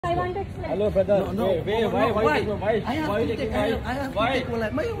I want to explain. Hello, brother. No. Why you taking my wife? I have Why to you take. taking my I have to wife? take.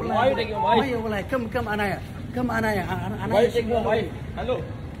 Why you taking my wife? Come, Anaya. Come, Anaya. Why you taking my wife? Hello.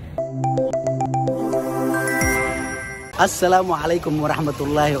 السلام عليكم ورحمة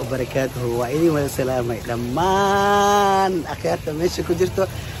الله وبركاته وإذن والسلام دمان أخيرا ماشي كجرتو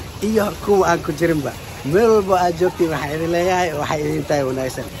إيوه كو أن كجرمبا ملبو أجوكتي وحيدي لياي وحيدي تاي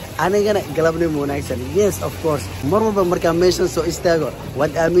ونايسن أنا جانا قلبني مونايسن yes of course مربا مركا ميشن سو استاغو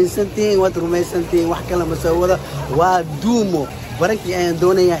واد أمين سنتين واد رومي سنتين وحكالا مسوودا ودومو برانكي أيان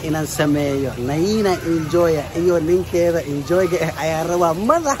دونيا إنان سميو ناينا إنجويا إيو نينكيدا إنجويا أيان روا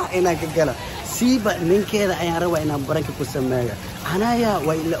مدح إنان كجالا سيبا نينكيدا أيان روا إنان برانكي كسميو أنايا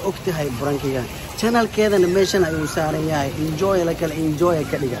وإلا أكتهاي برانكي channel كذا نمشينا يوساريا enjoy لكن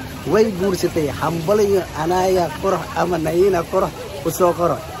enjoy كذا وين بورستي حنبلي أنا يا كره أما نينا كره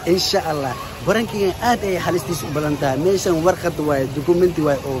وسوكره إن شاء الله برانكي أي حالستيش بلانتا ميشن ورقة واي دوكومنتي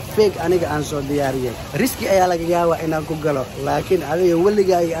واي أو فيك أنا كأنسو ديارية ريسكي أي على جاوا إنا كوجلو لكن هذا يولي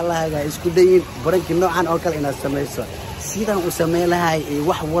جاي الله جاي إسكودين برانكي نوعا أكل إنا سميسو سيدا وسمي لها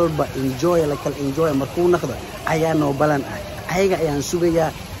wax walba enjoy لكن enjoy مركون نخذ أيانو بلان أيجا أيان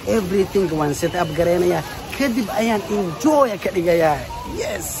سوغيا everything one set up garanaya kadib ayan enjoy ka dhigaya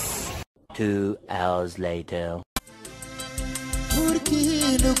yes 2 hours later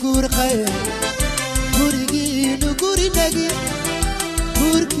Burkinu gurqay Burkinu gurinagi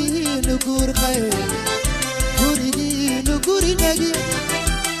Burkinu gurqay Burkinu gurinagi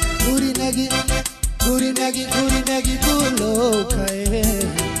Gurinagi Gurinagi Gurinagi Gulokay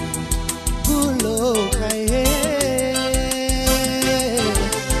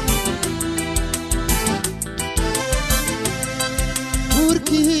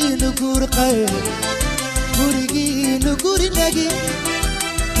Burkinu gurqay Burkinu gurinagi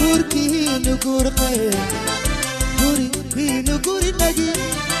Burkinu gurqay Burkinu gurinagi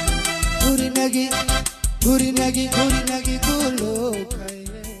Gurinagi Gurinagi Gurinagi gulokay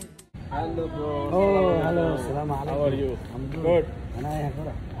Hello, bro. oh hello assalamu alaikum How are you? I'm Good. anaya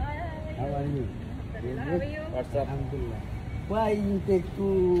kora how are you How are you? What's up? alhamdulillah why you take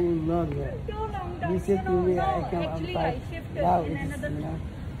too long Too long. you said to me no, I come actually, on 5 I shifted now in it's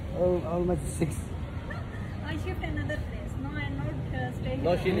another. almost 6 I shift another place. No, I'm not staying.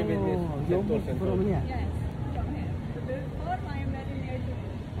 No, here. she live in this you sector. from here Yes, from here. Before I am very near to.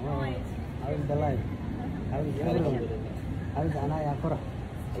 No, I. how is the life how is everyone how is anaya kora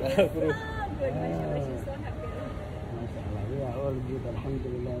Bro. Good. Mashallah, she's so happy. mashallah we are all good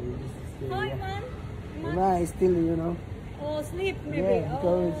alhamdulillah we just stay Hi, here. man. Ma, still, you know. Oh, sleep maybe. Yeah,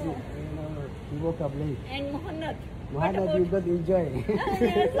 because Oh. you know you woke up late. And Muhammad. Muhammad, you got enjoy.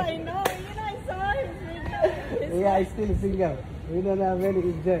 Yes, I know. You know, I saw his video. Yeah, I still single. We don't have any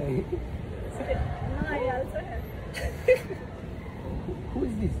enjoy. No, I also have. Who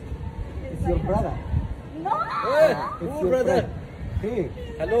is this? He's It's my your brother. husband. No. Hey, It's who your brother? friend. Hey,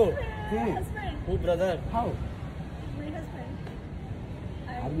 Hello. My husband. Who brother? how? My husband.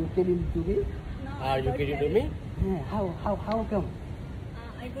 Are you telling to me? No, Are I you got kidding to married. me? Yeah, how come?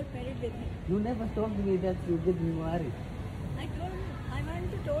 I got married with him. You never told me that you get married. I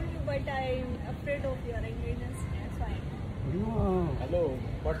want to told you, but I'm afraid of your engagements. That's why. No, Hello.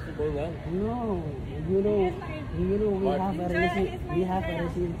 What's going on? no. You know, we What? have a He's relationship. my We have a friend.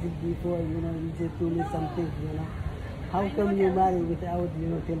 relationship before. You know, you just told me No. something. You know, how I come know you that. marry without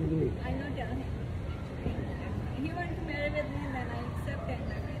telling me? I know tell him. He want to marry with me, then I accept and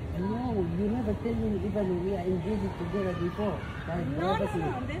marry. No, you never tell me even we are engaged together before. By No, privacy.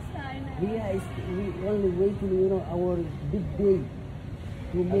 this time. We only waiting, our big day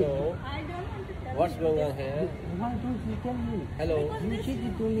to make. Hello. I don't want to tell What's you going on this. here? Why don't you tell me? Hello. You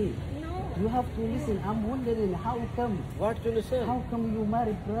cheated to me. No. You have to listen. I'm wondering how come? What to listen? How come you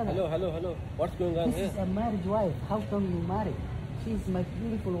married, brother? Hello. What's going on This here? is a marriage wife. How come you married? She's my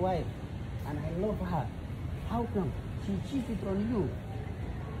beautiful wife, and I love her. How come she cheated on you?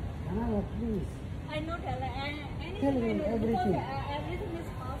 Anaya, please. I know tell him. Anything Tell him I know, everything. Because, everything is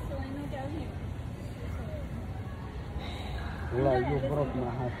past, so I know tell him. Wallah, you broke my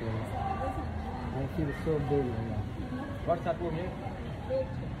heart, wallah. I feel so bad, wallah. What's happening here? Wait.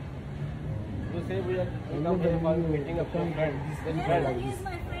 You say we are come here for meeting up your friend. Then Yes, friend. he's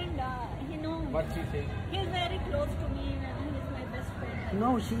my friend. He knows. What she say? He's very close to me and he's my best friend.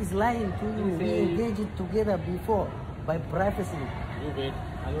 No, she's lying to you. We Say- engaged together before by privacy. You wait.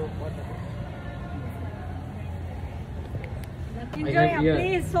 Hello. What happened? Enjoy,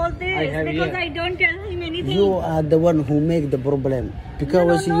 please solve this because I don't tell him anything. You are the one who make the problem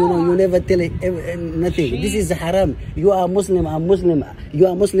because No. you never tell nothing. This is haram. You are Muslim. I'm Muslim. You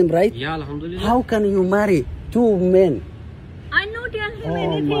are Muslim, right? Yeah, alhamdulillah. How can you marry two men? I know tell him Oh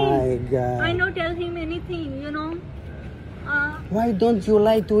anything. my God. I not tell him anything, you know. Why don't you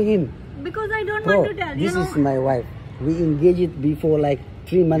lie to him? Because I don't Bro, want to tell, you this know. is my wife. We engaged before like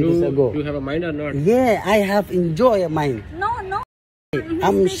 3 months ago. You have a mind or not? Yeah, I have enjoy mine. No, no.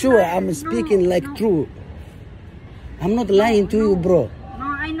 I'm sure I'm speaking like true. I'm not lying to you, bro. No,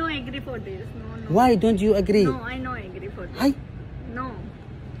 I no agree for this. No. Why don't you agree? No, I no agree for this. Hi. No,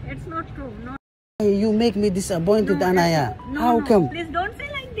 it's not true. No. You make me disappointed, No, Anaya. no, How no. come? Please don't say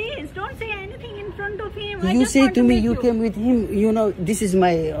like this. Don't say anything in front of him. I You just say want to me meet you came with him. You know this is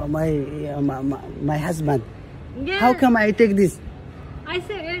my husband. Yeah. How come I take this, I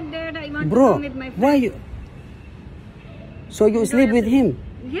said that I want to bro? come with my friend. Why you? So you sleep with him?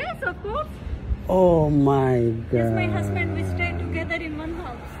 Yes, of course. Oh my He's my God. husband. We stay together in one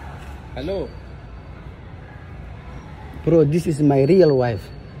house. Hello. Bro, this is my real wife.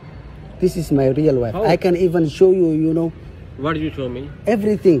 This is my real wife. How? I can even show you, you know, What did you show me?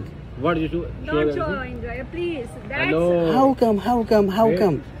 everything. What did you show Don't me? show enjoy, please. That's Hello. How come? How come? How Wait.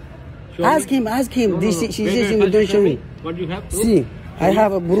 come? Show Ask me. him. Ask him. No, This no, no. she Wait, says wait, you first don't show me. What do you have? Proof? See, I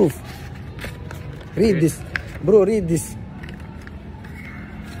have a proof. Read this, bro. Read this.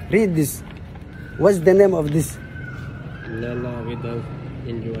 Read this. What's the name of this? Nana with us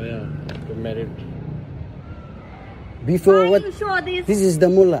enjoyer to married. Before why what? you show this? This is the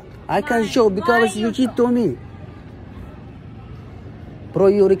mullah. I can Why? show because Why you you cheat show? to me. Bro,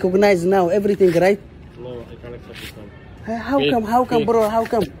 you recognize now everything, right? No, I can't accept this one. How Fake, come? How come, fake. bro? How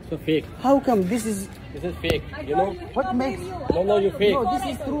come? So fake. How come this is? This is fake. I You know? told you, What how makes- dare you? No, I no, told you fake. No, before this I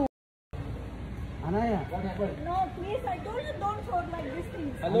is told true. Anaya. No, please, I told you don't show like these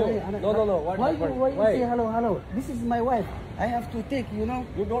things. Hello. Anaya, No, no, no. What Why happened? you say hello, hello? This is my wife. I have to take, you know.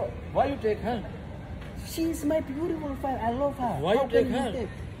 You don't. Why you take her? She is my beautiful friend. I love her. Why you How take can her? take?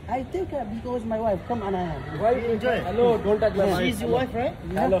 I take her because my wife. Come, Anaya. Why you take her? Hello, don't touch my wife. She's your wife, right?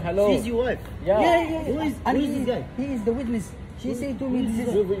 Hello, hello. She's your wife. Yeah. Yeah. Who is- And who is he- this guy? He is the witness. She said to me, this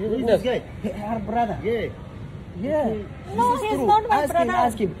is You Who is witness. this guy? her brother. Yeah. Yeah. No, This is he's true. not my Ask him, brother.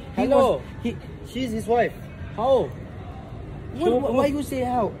 ask him. He Hello. was- he- She's his wife. How? why you say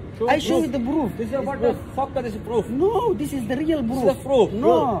how? Show I show proof. you the proof. This is what the fuck that is proof. No, this is the real This proof. is proof.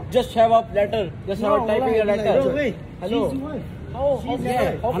 No. Just have a letter. Just have No, a typing a like- letter. No, wait. Hello. She's your wife. How? She's yeah.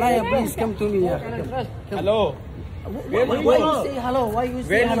 your wife. How can Anaya, I please come to me. How can I trust? Hello. Where Why you you go? say hello? Why you say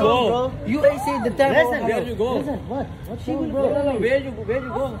Where you hello? go? Bro. You ain't say the time. Listen, Where you go? Listen, what? What's wrong, No, no, bro? no. Where you go? Where you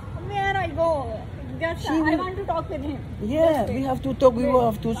go? Where I go? Just, She I will- want to talk with him. Yeah, we have to talk. We will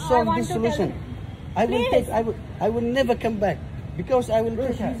have to I solve want this to tell solution. him. I will Please. take. I will never come back because I will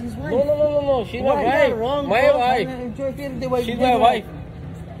take her. She's his wife. No, no, no, no, no. She's my Why? wife. Wrong, My bro. wife. She's my wife.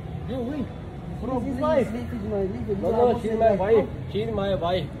 No, wait. Bro, She's his please, wife. leave it, leave it. No, You no, are she's not my like- wife. She's my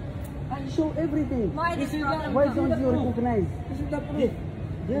wife. I show everything. Why this problem? Why don't you recognize? This is the proof.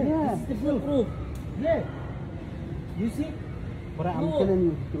 Yeah. Yeah. This is the proof. Yeah. You see? But I'm No. telling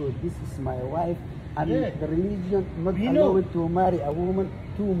you the truth. This is my wife, and Yeah. the religion not We know. allowed to marry a woman,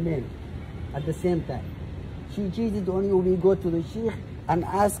 2 men, at the same time. She cheated on you. We go to the sheikh and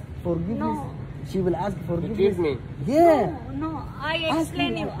ask forgiveness. No. She will ask forgiveness. cheat me. Yeah. No, I Ask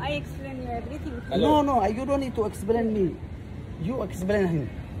explain me. you. I explain you everything. Hello. No, you don't need to explain me. You explain him.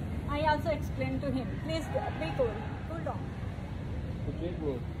 I also explain to him. Please be cool. Cool down. You cheat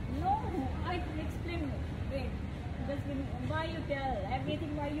me. No, I explain you. Wait. Just give me, why you tell?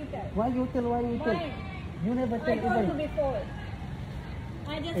 Everything why you tell? Why you tell? Why you tell? Why? You never I tell told you even. before.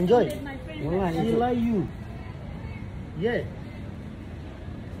 I just Enjoy. told my friend. Wallahi. She lie you. Yeah.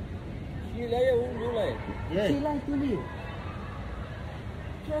 She lie, who you lie? Yeah. She lied to me.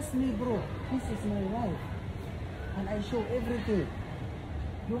 Trust me, bro. This is my wife, and I show everything.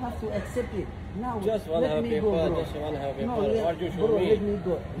 You have to accept it. Now, Just one let have me paper, go, bro. just one have paper. No, What you show bro, me? let me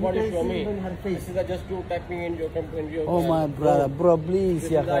go. What you can show see me? even her face. This is just two typing in your Oh my brother, bro, please,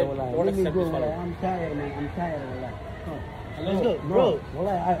 This yeah, is like- wallahi. don't Let me accept go, this one. wallahi. I'm tired, man. I'm tired, wallahi. No. Let's go, No, bro.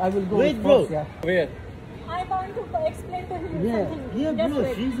 wallahi, I will go. Wait, with bro. force, yeah. Where? I want to explain to him Yeah. something. Yeah, Just bro,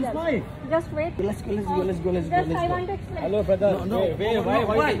 wait. she's his Just- wife. Just wait. Let's go, let's go, let's go, let's go, Just let's I go. want to explain. Hello, brother. No, Wait, why you taking my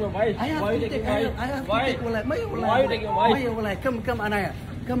wife? I have Why you to taking take, my I wife? have to Why? take, wallahi. Why you taking my wife? Wallahi, come, Anaya.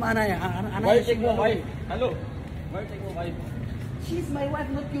 Come, Anaya. Why you taking my wife? Hello. Why you taking my wife? She's my wife,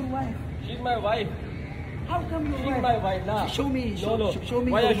 not your wife. She's my wife. How come your She's wife? my wife now. Show me, No. show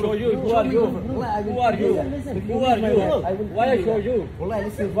me. Why your I show proof. you? Who Show are me you? your proof. Wallahi, I will Who are kill you? Listen, Who you are leave my you? wife. I will Why I kill show you? Wallahi,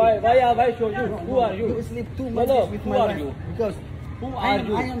 listen. Why show you? Who are You you? sleep 2 No, months no, with who my are wife. you? Because Who I are am,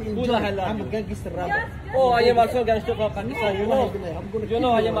 you? I am Who the enjoying. hell are I'm you? a gangster rapper. Oh, I am also gangster for Pakistan, you know. I'm gonna You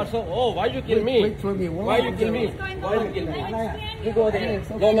know, I kill am you. also. Oh, why you kill me? Wait for me. Why you kill me? Why you kill me? You go there.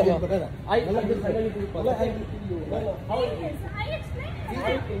 No. I Wallahi, I will kill you. No. Please, I explain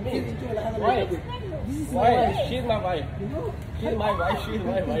Why? Why? She's my wife. She's my wife. She's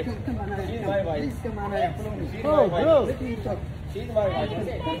my wife. She's my wife. Come on, Ayan. She's Bro, my bro. wife. Let me talk. She's my wife.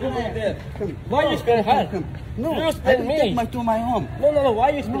 You go there. Come. Why you spend her? Come. No, You I spend will me. take my to my home. No. Why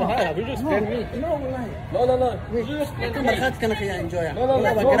you spend her? Will you spend me? No, wallahi. No. Wait, You spend come me. on, can I enjoy? No.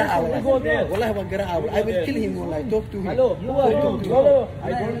 Wallahi, wallahi, You go there. wallahi, wallahi, I will kill him. Wallahi, talk to him. Hello. Who are you? No. I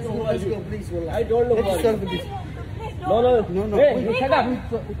don't know who are Let's go, you. please, wallahi. I don't know who Let's are solve you. this. No. No. Hey, Wait, you shut up.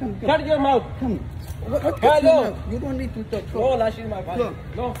 Come. Shut your mouth. Come. What Hello. you don't need to talk. No, Lash is my wife. Go.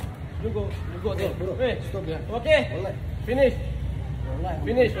 No. You go there. Bro, Wait. stop here. Okay. Wallahi. Finish. Wallahi.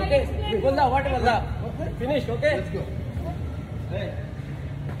 Finish. Okay. Wallah, what wallah? Finish. Okay. Let's go. Hey.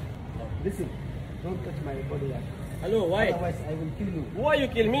 Listen, don't touch my body. Like. Hello. Why? Otherwise, I will kill you. Why you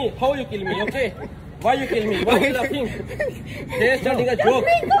kill me? How you kill me? Okay. Why you kill me? Why you laughing? They're starting a joke.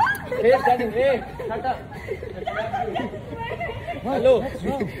 They're starting. Hey, shut up. Hello.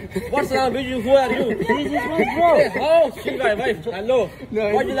 What's wrong with you? Who are you? This is my bro. Hey, how? She's my wife. Hello.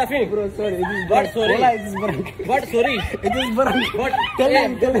 Why you laughing? Bro, sorry. It is What sorry? Wallahi, it is prank. What sorry? It is prank. What? Tell Hey,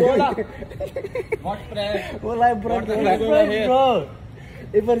 him, tell Bola. him. What prank? Wallahi, prank. What the Wallahi. fuck going on here? Bro.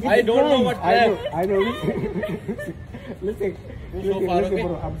 I don't know what I know. prank. I know. Listen. So far, okay?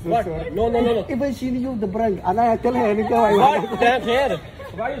 Bro, I'm so What? sorry. No. Even she knew the prank. And I tell her, What prank here?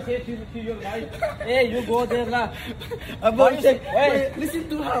 Why you say she's your wife? Hey, you go there lah. About you say- Wait, listen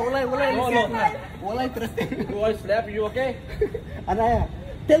to her. Wallahi, No. listen to her. Wallahi, trust me. You want slap you, okay? Anaya,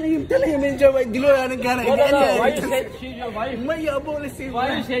 tell him, enjoy my dilo na nagkara. No. Why you say she's your wife? May abo, listen.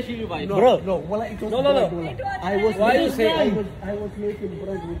 Why you say she's your wife? No, wallahi, it was No. prank, wallahi. I was Why you making- say- I was making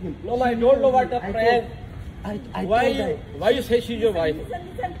prank with him. No, I don't know what the I prank. I Why told her. you say she's your wife?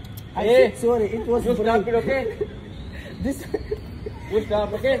 I Hey, said sorry, it was You stop prank. it, okay? This. You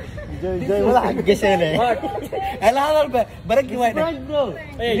stop, okay? Wala kang gisele. What? Alam ba? Barang kiwai na. Prank, bro.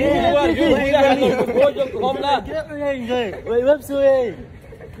 Hey, you go your home lah. Get me enjoy. Wait, what's the way?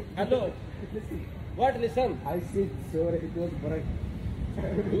 Hello. What? Listen. I said sorry, it was prank.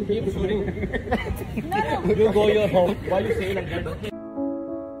 You keep shooting. You go your home. Why you say like that? Okay.